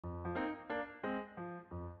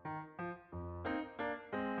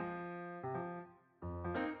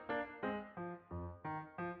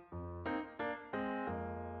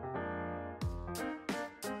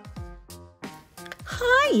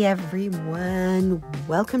Hi everyone,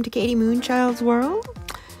 welcome to Katie Moonchild's World,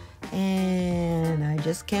 and I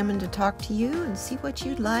just came in to talk to you and see what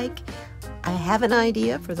you'd like. I have an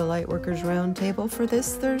idea for the Lightworkers Roundtable for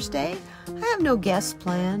this Thursday. I have no guests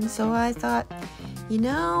planned, so I thought,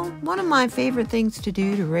 one of my favorite things to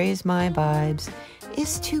do to raise my vibes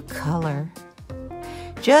is to color.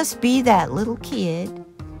 Just be that little kid,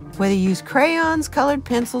 whether you use crayons, colored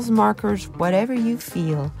pencils, markers, whatever you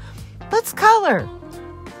feel. Let's color.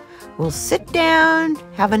 We'll sit down,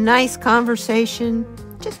 have a nice conversation,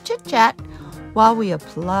 just chit-chat, while we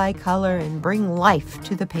apply color and bring life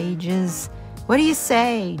to the pages. What do you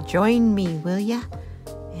say? Join me, will ya?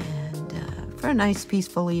 And for a nice,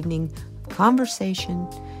 peaceful evening, conversation,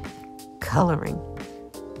 coloring.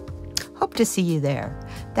 Hope to see you there.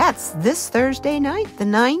 That's this Thursday night, the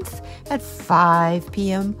 9th, at 5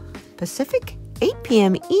 p.m. Pacific, 8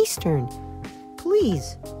 p.m. Eastern.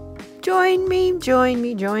 Please, join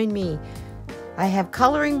me. I have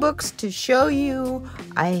coloring books to show you.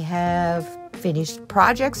 I have finished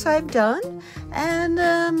projects I've done and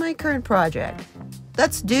my current project.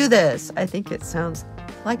 Let's do this. I think it sounds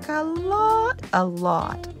like a lot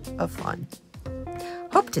of fun.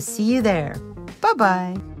 Hope to see you there.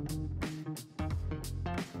 Bye-bye.